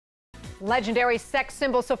Legendary sex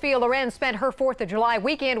symbol Sophia Loren spent her 4th of July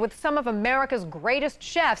weekend with some of America's greatest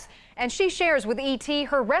chefs, and she shares with ET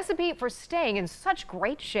her recipe for staying in such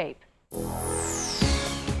great shape.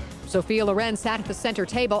 Sophia Loren sat at the center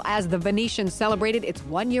table as the Venetian celebrated its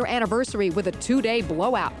one-year anniversary with a 2-day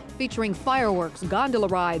blowout featuring fireworks, gondola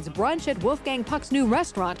rides, brunch at Wolfgang Puck's new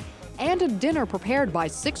restaurant, and a dinner prepared by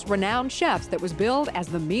 6 renowned chefs that was billed as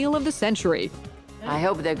the meal of the century. I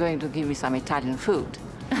hope they're going to give me some Italian food,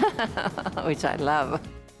 which I love.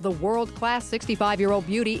 The world-class 65-year-old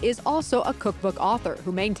beauty is also a cookbook author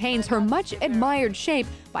who maintains her much-admired shape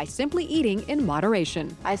by simply eating in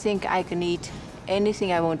moderation. I think I can eat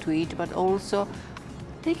anything I want to eat, but also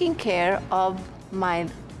taking care of my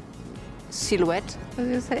silhouette, as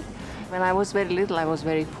you say. When I was very little, I was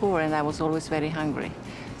very poor and I was always very hungry.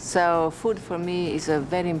 So food for me is a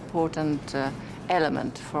very important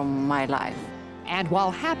element from my life. And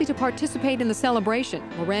while happy to participate in the celebration,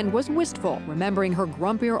 Loren was wistful, remembering her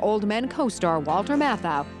grumpier old men co-star Walter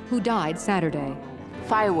Matthau, who died Saturday.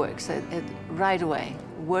 Fireworks right away.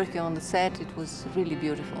 Working on the set, it was really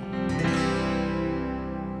beautiful.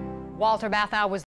 Walter Matthau was